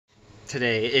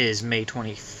Today is May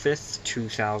 25th,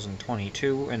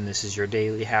 2022, and this is your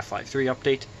daily Half-Life 3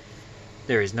 update.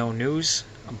 There is no news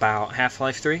about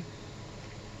Half-Life 3,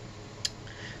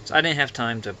 so I didn't have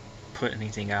time to put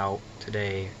anything out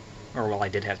today. Or, well, I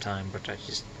did have time, but I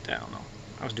don't know.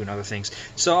 I was doing other things.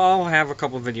 So I'll have a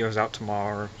couple of videos out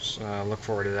tomorrow, so look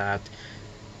forward to that.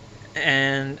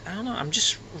 And, I don't know, I'm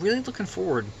just really looking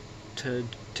forward to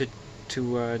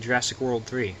Jurassic World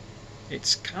 3.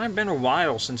 It's kind of been a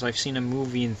while since I've seen a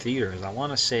movie in theaters. I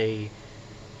want to say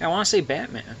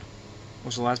Batman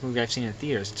was the last movie I've seen in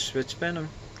theaters. It's been a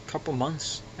couple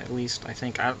months, at least, I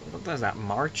think. What was that,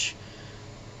 March?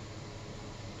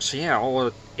 So yeah, all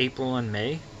of April and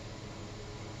May.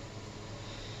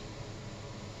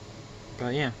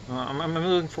 But yeah, I'm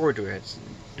looking forward to it.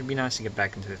 It'd be nice to get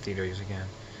back into the theaters again.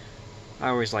 I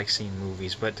always like seeing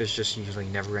movies, but there's just usually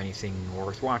never anything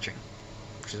worth watching,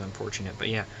 which is unfortunate, but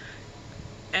yeah.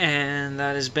 And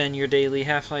that has been your daily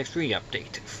Half-Life 3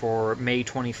 update for May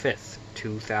 25th,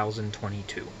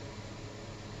 2022.